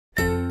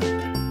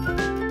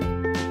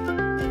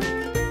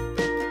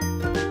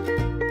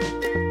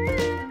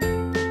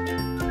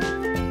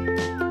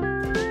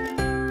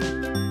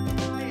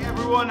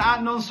everyone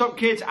at Non-Stop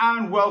Kids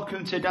and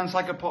welcome to Dance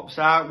Like a Pop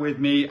Star with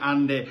me,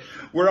 Andy.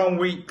 We're on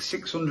week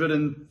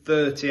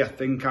 630, I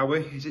think, are we?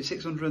 Is it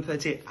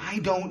 630? I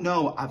don't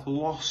know. I've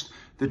lost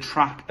the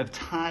track of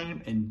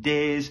time and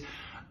days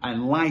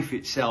and life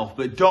itself.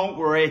 But don't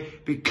worry,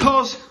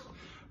 because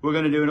we're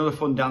going to do another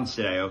fun dance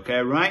today, okay,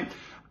 right?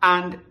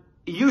 And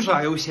usually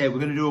I always say we're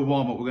going to do a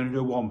warm-up, we're going to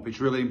do a warm-up.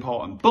 It's really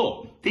important.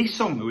 But this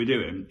song that we're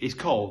doing is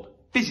called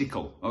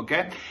Physical,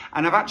 okay?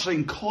 And I've actually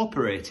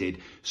incorporated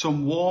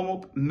some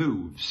warm-up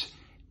moves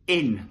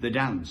in the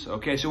dance,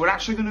 okay? So we're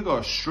actually going to go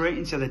straight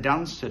into the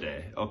dance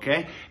today,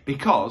 okay?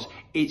 Because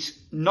it's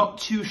not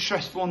too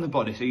stressful on the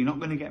body, so you're not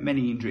going to get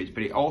many injuries,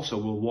 but it also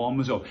will warm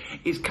us up.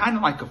 It's kind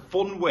of like a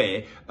fun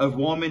way of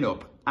warming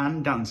up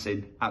and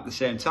dancing at the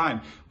same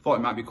time. Thought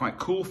it might be quite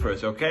cool for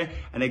us, okay?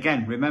 And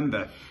again,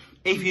 remember,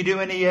 if you do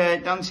any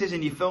dances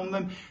and you film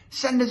them,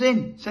 send us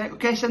in.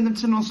 Send them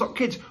to Non-Stop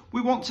Kids. We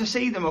want to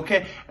see them,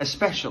 okay?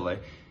 Especially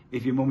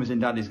if your mummies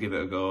and daddies give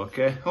it a go,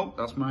 okay? Oh,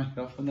 that's my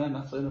girlfriend there,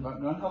 Natalie in the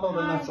background. Hello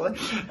there, Natalie.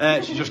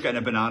 She's just getting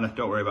a banana,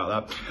 don't worry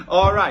about that.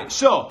 All right,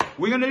 so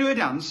we're going to do a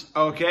dance,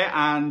 okay?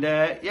 And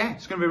yeah,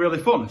 it's going to be really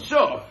fun.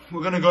 So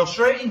we're going to go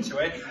straight into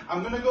it.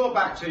 I'm going to go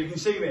back so you can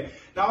see me.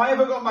 Now, I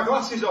haven't got my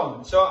glasses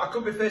on, so I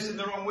could be facing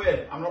the wrong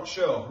way. I'm not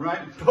sure,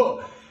 right?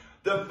 But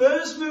the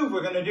first move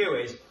we're going to do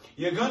is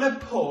you're going to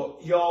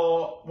put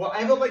your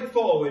whatever leg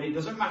forward, it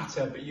doesn't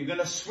matter, but you're going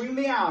to swing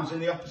the arms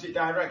in the opposite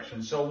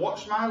direction. So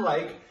watch my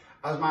leg.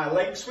 As my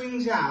leg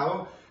swings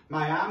out,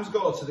 my arms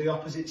go to the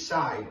opposite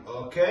side,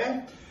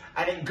 okay?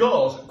 And it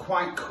goes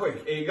quite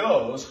quick. It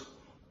goes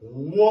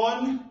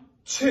 1,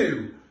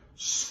 2,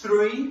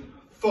 3,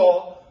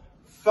 4,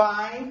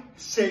 5,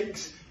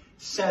 6,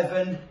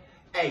 7,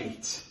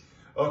 8.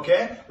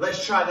 Okay?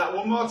 Let's try that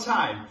one more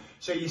time.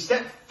 So you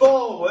step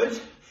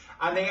forward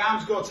and the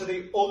arms go to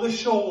the other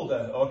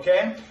shoulder,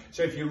 okay?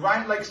 So if your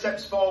right leg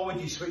steps forward,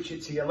 you switch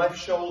it to your left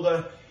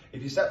shoulder.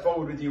 If you step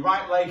forward with your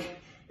right leg,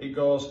 it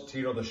goes to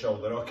your other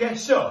shoulder, okay?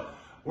 So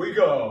we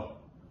go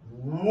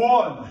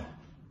 1,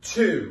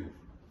 2,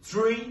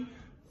 3,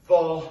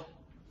 4,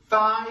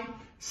 5,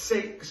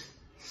 6,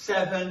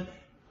 7,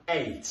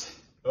 8,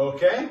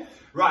 okay?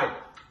 Right,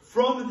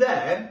 from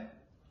there,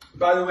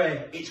 by the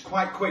way, it's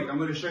quite quick. I'm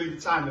going to show you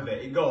the time of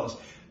it. It goes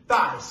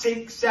 5,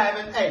 6,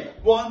 7, 8.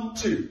 1,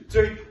 2,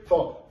 3,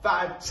 4,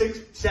 5, 6,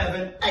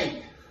 7,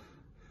 8.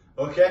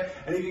 Okay?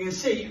 And if you can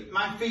see,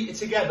 my feet are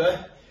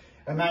together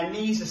and my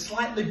knees are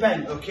slightly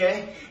bent,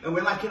 okay? And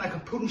we're like in like a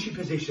punchy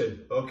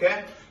position,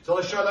 okay? So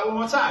let's try that one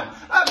more time.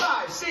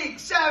 5,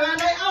 6,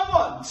 7, 8, and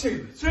 1,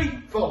 2, 3,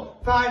 4,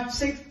 5,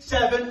 6,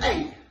 7,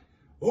 8.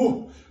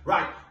 Ooh,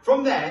 right.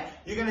 From there,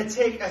 you're going to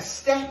take a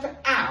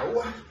step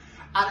out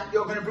and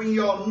you're going to bring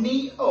your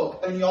knee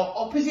up and your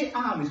opposite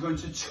arm is going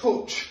to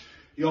touch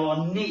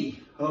your knee,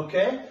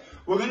 okay?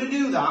 We're going to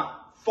do that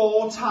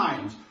 4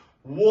 times.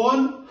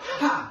 1,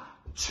 ha,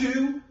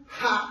 2,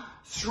 ha,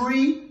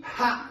 3,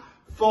 ha,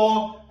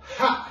 4,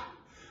 ha.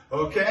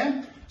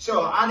 Okay?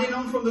 So adding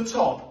on from the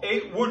top,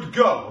 it would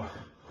go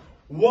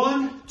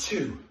 1,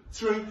 2,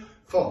 3,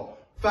 4,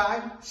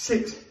 5,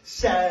 6,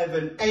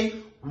 7,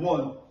 8.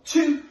 1,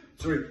 2,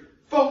 3,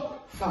 4,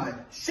 5,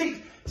 6,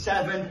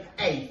 7,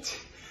 8.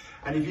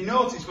 And if you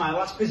notice my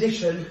last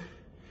position,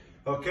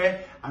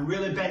 okay, I'm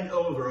really bent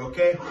over,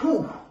 okay?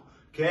 Whew.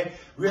 Okay,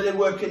 really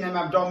working them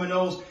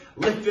abdominals,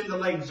 lifting the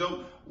legs up,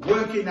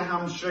 working the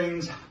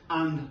hamstrings,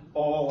 and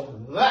all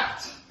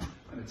that.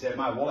 I'm going to take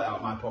my wallet out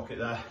of my pocket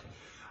there.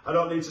 I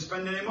don't need to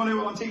spend any money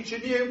while I'm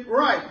teaching you.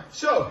 Right,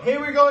 so here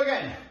we go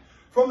again.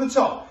 From the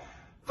top.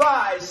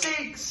 5,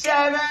 6,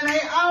 7,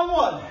 8, and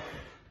 1,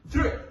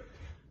 3,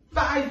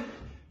 5,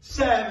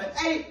 7,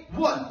 8,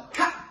 1,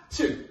 ha,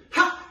 2,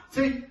 ha,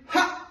 3,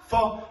 ha,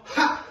 4,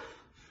 ha.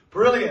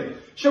 Brilliant.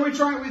 Shall we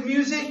try it with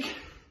music?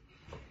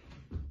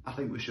 I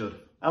think we should.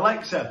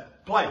 Alexa,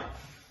 play.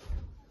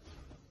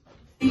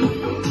 Needs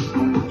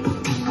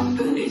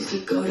to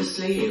go to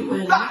sleep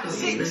when 5,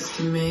 6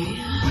 to me.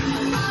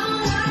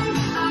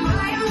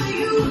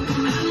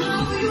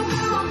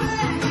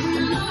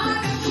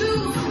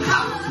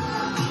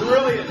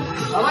 Brilliant.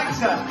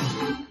 Alexa,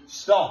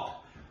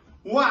 stop.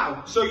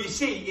 Wow, so you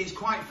see, it's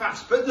quite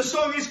fast, but the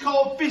song is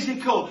called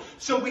Physical,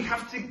 so we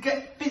have to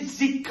get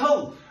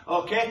physical,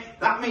 okay?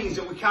 That means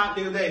that we can't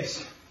do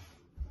this.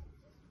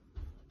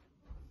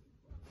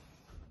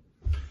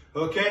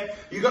 Okay,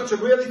 you've got to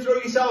really throw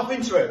yourself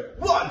into it.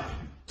 1,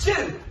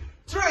 2,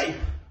 3,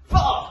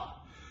 4.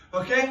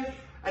 Okay,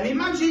 and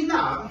imagine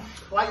that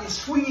like you're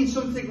swinging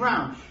something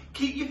round.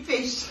 Keep your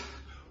fists.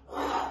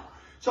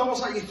 It's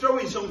almost like you're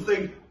throwing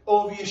something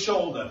over your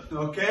shoulder.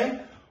 Okay,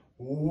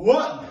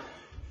 1,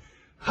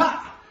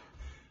 ha,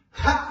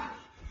 ha,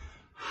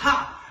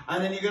 ha,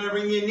 and then you're going to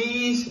bring your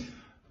knees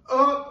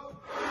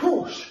up.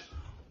 Whoosh,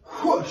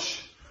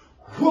 whoosh,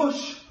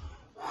 whoosh,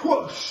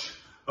 whoosh.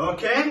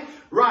 Okay,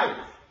 right.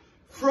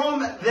 From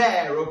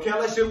there, okay,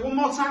 let's do it one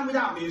more time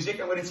without music.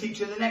 I'm going to teach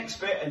you the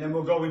next bit and then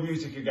we'll go with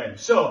music again.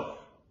 So,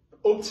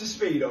 up to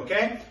speed,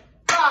 okay?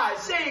 5,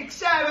 6,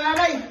 7,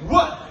 8.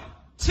 1,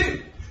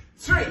 2,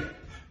 3,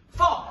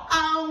 4,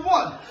 and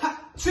 1,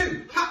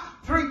 2,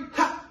 3,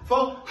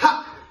 4,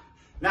 ha.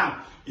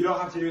 Now, you don't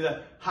have to do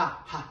the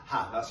ha, ha,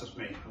 ha. That's just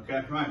me,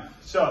 okay? Right.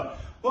 So,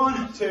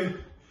 1, 2,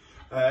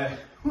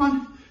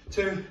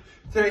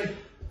 3,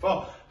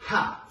 4,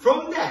 ha.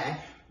 From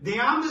there, the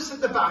arm that's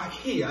at the back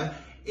here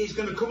is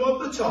going to come up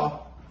the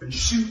top and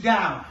shoot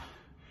down,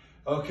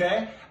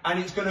 okay? And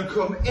it's going to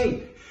come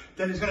in.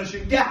 Then it's going to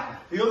shoot down,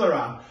 the other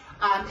arm.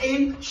 And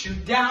in,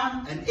 shoot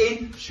down, and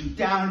in, shoot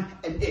down,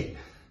 and in.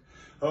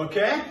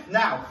 Okay?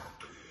 Now,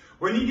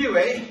 when you do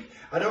it,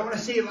 I don't want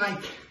to see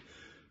like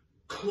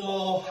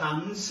claw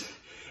hands.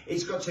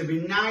 It's got to be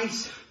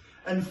nice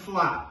and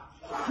flat.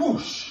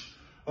 Whoosh.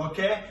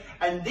 Okay?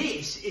 And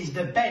this is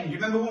the bend. You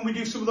remember when we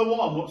do some of the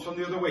warm-ups from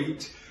the other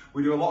weeks?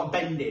 We do a lot of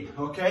bending,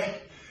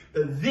 okay?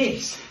 But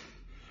this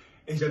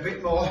is a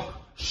bit more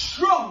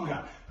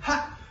stronger.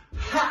 Ha,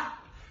 ha,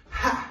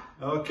 ha.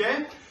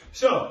 Okay?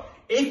 So,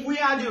 if we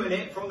are doing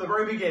it from the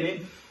very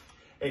beginning,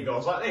 it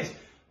goes like this.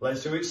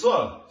 Let's do it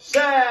slow.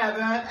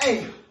 7,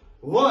 8.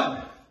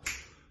 1,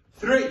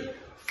 3,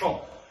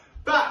 4,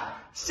 5,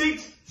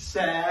 6,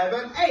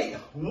 7, 8.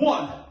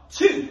 1,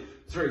 2,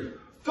 3,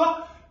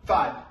 4,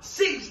 5,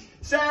 6,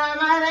 7,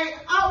 8.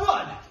 And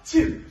 1,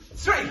 2,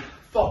 3,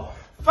 4,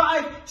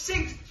 5,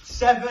 6,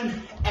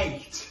 7,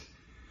 8.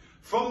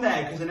 From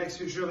there, because the next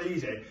bit's really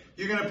easy,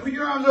 you're going to put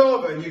your arms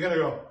over and you're going to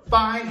go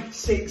 5,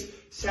 6,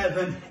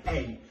 7,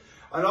 8.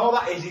 And all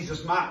that is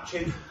just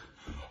marching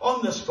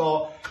on the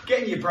spot,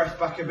 getting your breath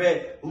back a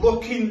bit,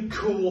 looking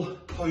cool,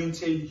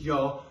 pointing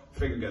your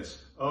fingers.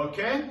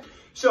 Okay?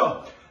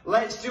 So,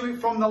 let's do it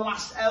from the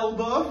last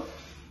elbow,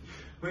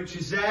 which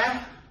is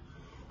there.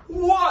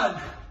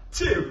 1,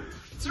 2,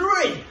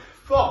 3,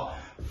 4,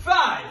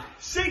 5,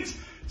 6,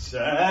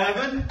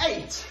 7,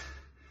 8.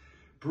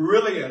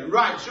 Brilliant.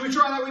 Right, should we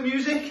try that with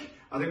music?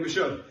 I think we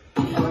should.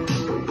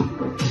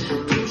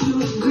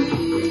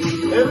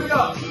 Here we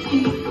go.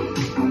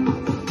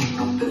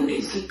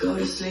 To go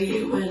to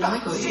sleep when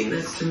I got you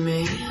next to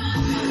me.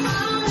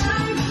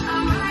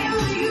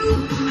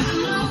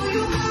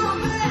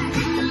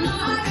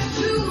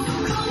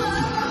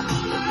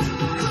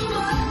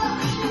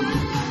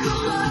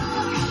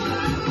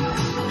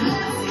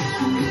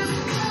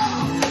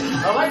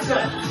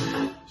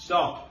 Alexa,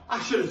 stop. I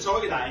should have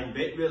taught you that in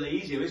bit. Really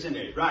easy, isn't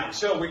it? Right,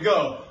 so we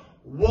go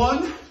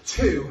 1,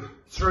 2,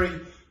 3,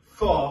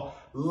 4.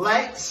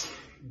 Let's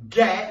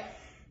get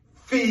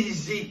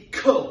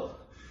physical.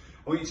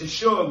 I want you to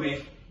show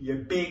me your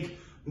big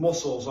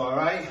muscles, all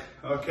right?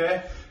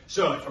 Okay?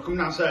 So, if I come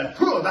downstairs,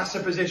 that's the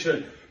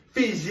position.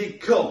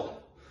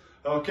 Physical.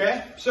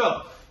 Okay?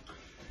 So,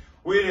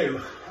 we do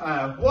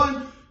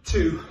 1,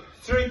 2,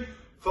 3,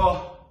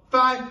 4,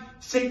 5,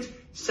 6,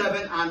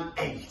 7, and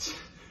 8.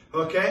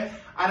 Okay?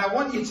 And I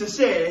want you to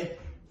say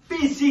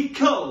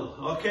physical,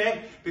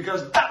 okay?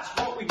 Because that's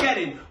what we're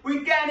getting.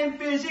 We're getting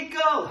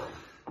physical.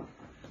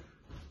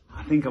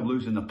 I think I'm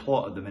losing the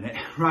plot at the minute.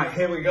 Right,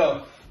 here we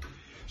go.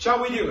 Shall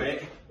we do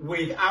it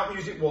without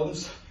music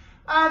once,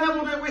 and then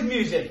we'll do it with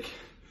music.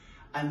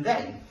 And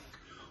then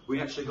we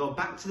actually go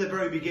back to the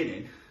very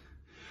beginning,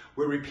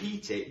 we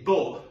repeat it,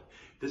 but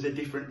there's a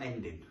different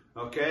ending,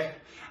 okay?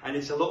 And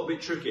it's a little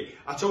bit tricky.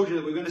 I told you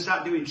that we're going to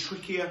start doing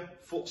trickier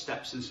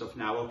footsteps and stuff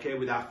now, okay,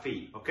 with our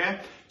feet,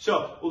 okay?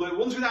 So, we'll do it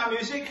once without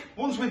music,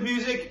 once with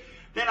music,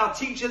 then I'll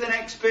teach you the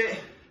next bit,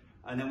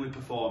 and then we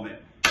perform it.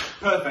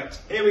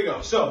 Perfect, here we go.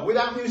 So,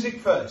 without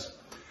music first.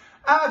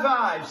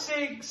 5,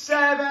 6,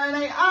 7,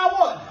 8,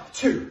 1,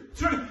 2,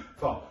 3,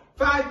 4,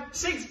 5,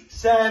 6,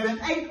 7,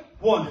 8,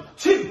 1,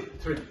 2,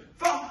 3,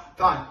 4,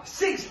 5,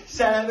 6,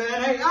 7,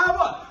 8,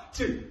 1,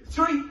 2,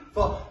 3,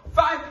 4,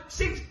 5,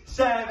 6,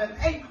 7,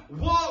 8,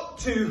 1,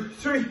 2,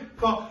 3,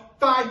 4,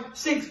 5,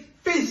 6,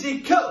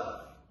 physical.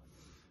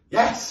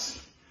 Yes,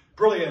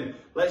 brilliant.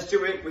 Let's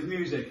do it with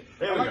music.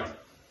 Here we go.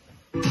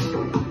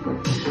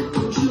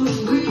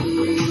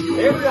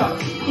 Here we go.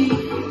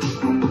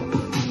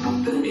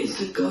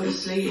 To go to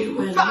sleep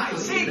when 5,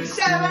 6,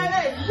 7,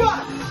 8.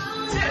 1,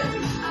 2,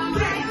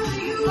 3,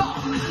 4.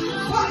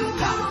 1,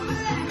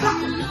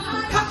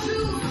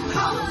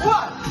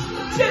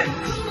 2,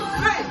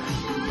 3,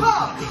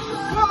 4.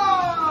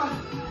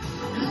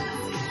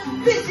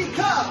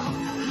 Physical.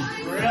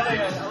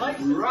 Brilliant. I like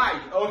it.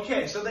 Right.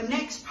 Okay. So the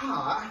next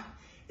part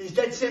is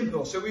dead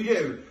simple. So we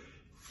do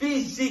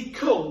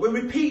physical. We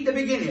repeat the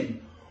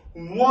beginning.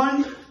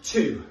 1,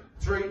 2,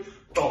 3,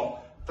 4,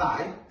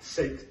 5,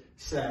 6,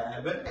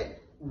 7, 8.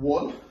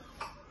 1,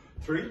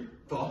 3,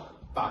 4,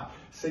 5,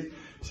 6,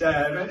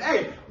 7,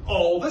 8.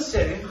 All the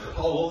same,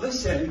 all the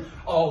same,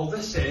 all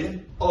the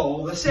same,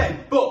 all the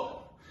same. But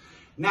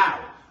now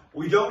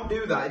we don't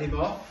do that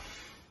anymore.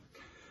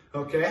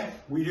 Okay,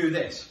 we do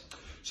this.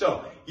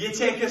 So you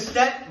take a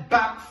step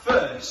back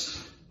first.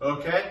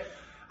 Okay,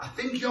 I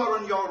think you're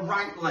on your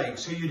right leg,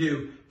 so you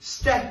do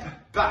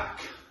step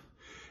back.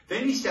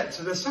 Then you step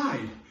to the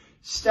side,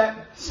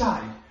 step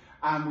side,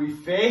 and we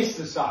face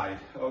the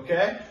side.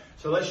 Okay.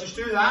 So let's just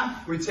do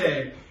that. We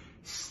take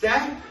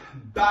step,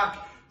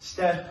 back,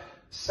 step,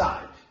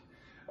 side.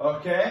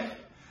 Okay?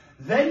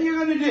 Then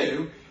you're going to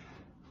do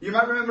You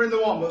might remember in the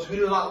warm-ups we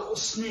do like little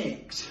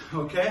snakes,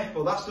 okay?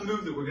 Well, that's the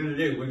move that we're going to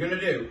do. We're going to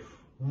do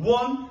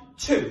 1,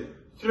 2,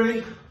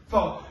 3,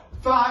 4,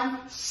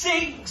 5,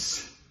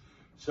 6.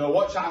 So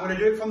watch that. I'm going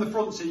to do it from the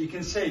front so you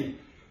can see.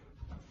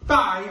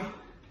 5,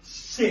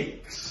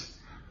 6.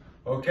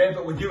 Okay,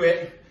 but we do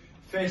it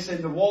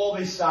facing the wall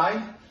this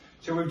side.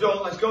 So we've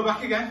done, let's go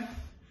back again.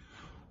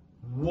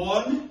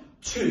 1,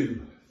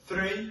 2,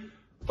 3,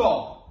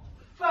 4,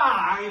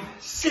 5,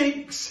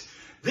 6.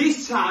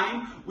 This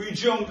time we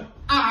jump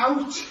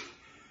out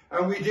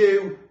and we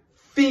do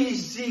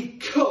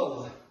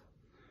physical.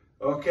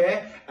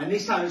 Okay, and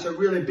this time it's a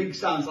really big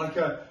stance, like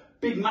a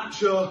big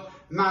macho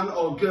man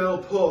or girl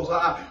pose,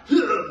 like that.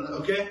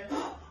 Okay,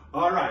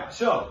 all right,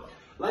 so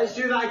let's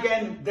do that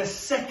again the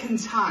second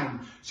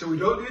time. So we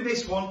don't do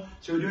this one,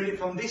 so we're doing it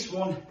from this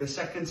one the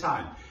second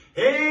time.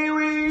 Here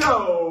we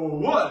go.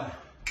 1,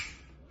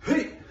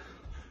 3,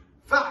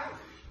 5,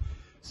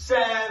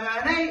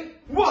 7, 8.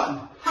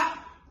 1,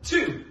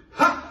 2,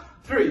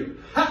 3,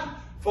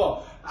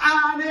 4,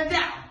 and then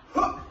down,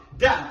 hook,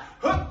 down,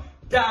 hook,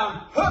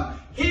 down, hook.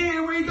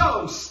 Here we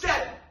go.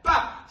 Step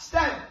back,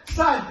 step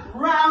side,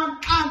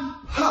 round, and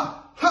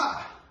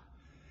ha.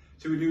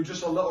 So we do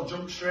just a little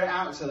jump straight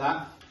out to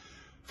that.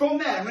 From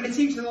there, I'm going to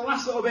teach you the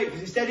last little bit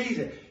because it's dead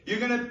easy. You're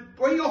going to,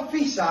 when your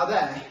fists are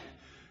there,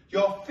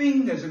 your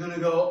fingers are going to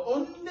go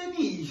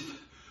underneath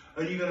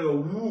and you're going to go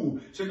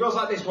woo. So it goes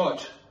like this,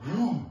 watch.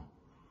 Woo.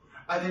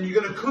 And then you're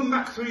going to come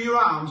back through your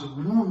arms,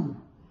 woo.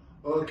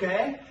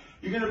 Okay?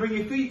 You're going to bring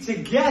your feet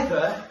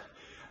together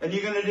and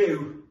you're going to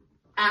do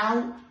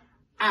out,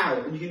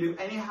 out. And you can do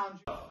any hand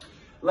job.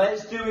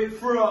 Let's do it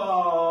from,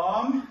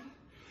 I'll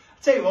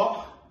tell you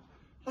what,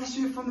 let's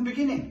do it from the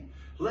beginning.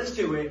 Let's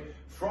do it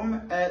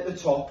from the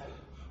top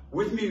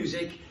with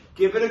music.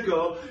 Give it a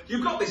go.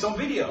 You've got this on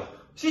video,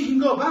 so you can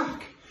go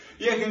back.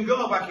 You can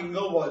go back and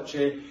go watch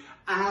it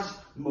as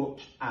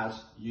much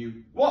as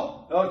you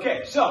want.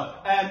 Okay, so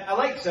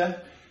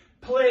Alexa,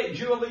 play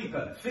Dua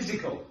Lipa,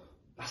 Physical.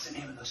 That's the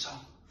name of the song.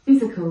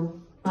 Physical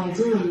by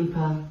Dua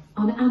Lipa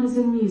on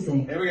Amazon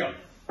Music. Here we go.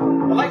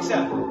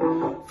 Alexa,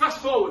 fast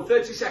forward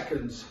 30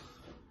 seconds.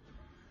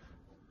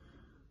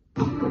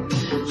 She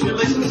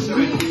listens to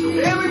it.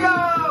 Here we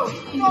go!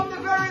 From the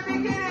very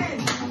beginning!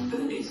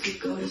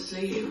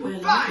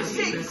 5,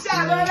 6,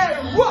 7,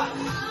 8, 1,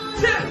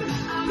 2,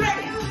 3,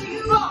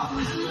 4,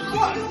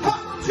 1,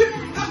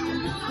 2,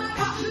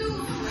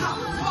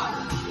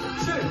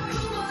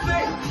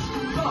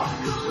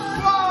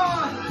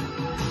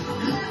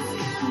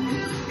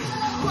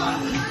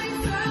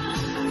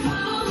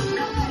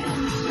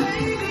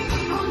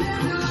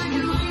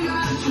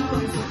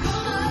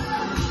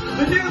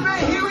 the new bit,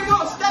 here we go,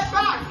 step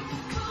back,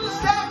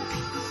 step,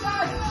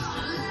 side.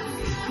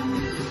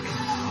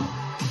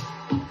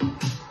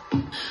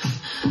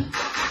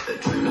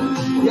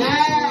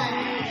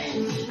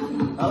 Yes!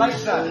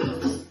 Alexa,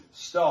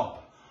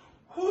 stop.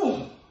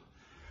 Whew.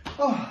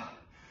 Oh,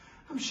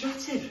 I'm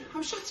shattered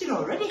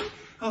already.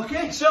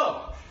 Okay,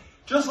 so,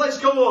 just let's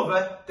go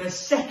over the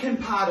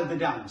second part of the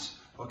dance.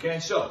 Okay,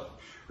 so,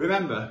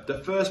 remember,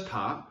 the first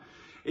part,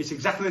 it's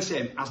exactly the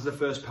same as the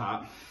first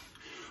part.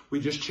 We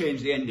just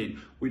change the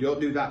ending. We don't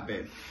do that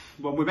bit.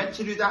 When we're meant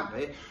to do that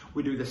bit,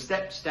 we do the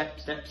step,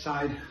 step, step,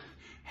 side,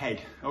 head.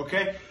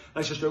 Okay?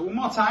 Let's just do it one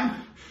more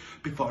time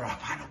before our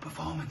final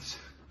performance.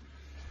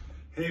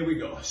 Here we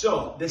go.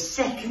 So, the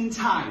second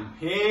time.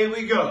 Here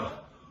we go.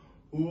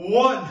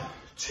 1,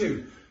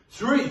 2,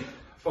 3,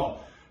 4,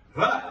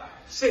 5,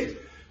 6,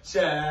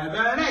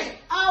 7, 8.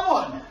 And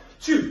 1,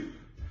 2,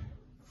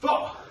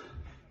 4,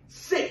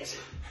 6.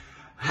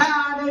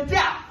 And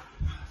down,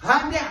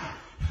 and down.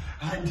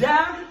 And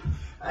down,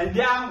 and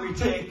down, we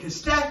take a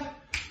step,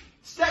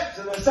 step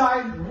to the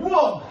side, 1,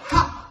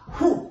 ha,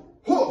 hoo,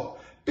 hoo.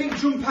 Big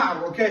jump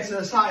out, okay, to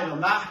the side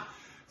on that.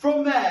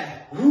 From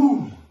there,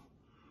 woo,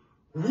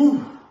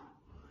 woo,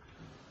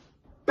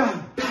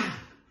 bam, bam,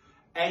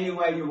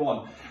 anywhere you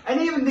want.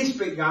 And even this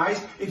bit,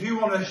 guys, if you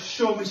want to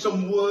show me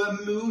some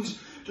worm moves,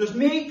 just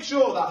make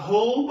sure that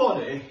whole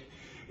body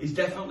is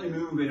definitely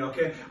moving,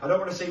 okay? I don't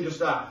want to see just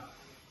that.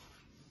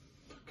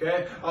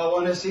 Okay, I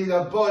want to see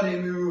the body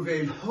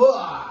moving.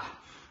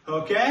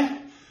 Okay,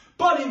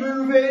 body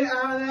moving,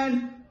 and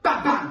then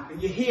bam, bam,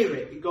 and you hear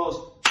it. It goes,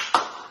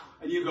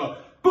 and you go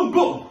boom,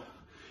 boom.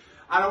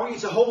 And I want you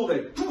to hold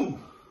it.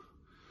 Boom,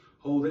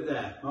 hold it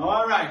there.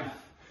 All right,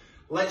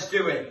 let's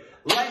do it.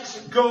 Let's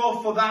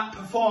go for that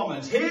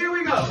performance. Here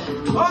we go.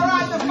 All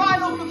right, the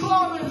final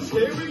performance.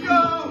 Here we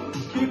go.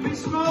 Keep it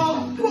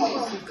small.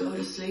 4,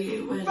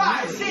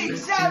 5,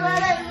 6,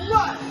 7, 8.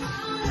 1,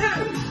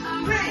 2,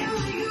 3,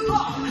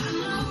 4.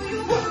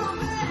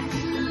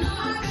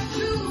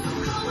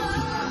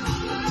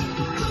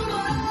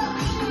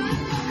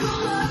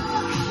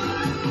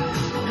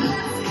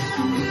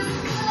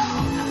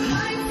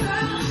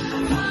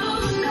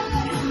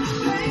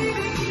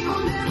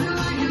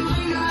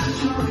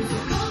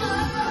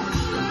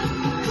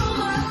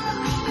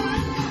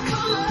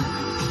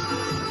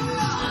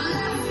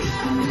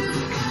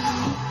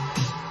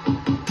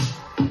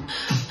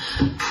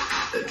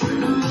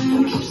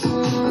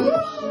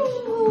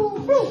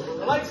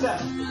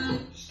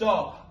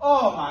 stop.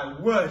 Oh my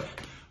word.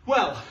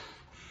 Well,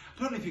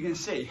 I don't know if you can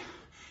see,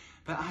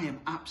 but I am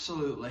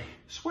absolutely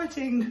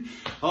sweating.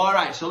 All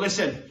right, so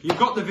listen, you've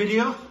got the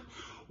video.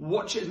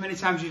 Watch it as many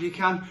times as you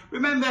can.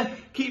 Remember,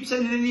 keep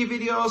sending in your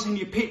videos and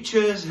your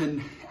pictures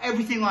and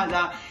everything like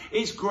that.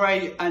 It's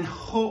great, and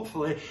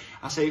hopefully,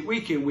 I say it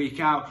week in, week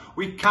out,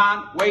 we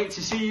can't wait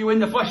to see you in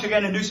the flesh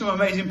again and do some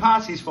amazing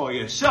parties for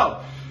you.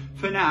 So,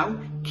 for now,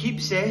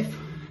 keep safe,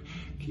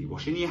 keep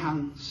washing your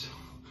hands,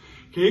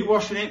 keep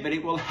washing it, but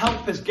it will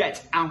help us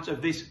get out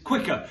of this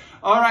quicker.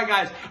 All right,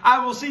 guys,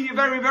 I will see you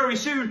very, very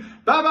soon.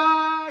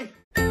 Bye-bye.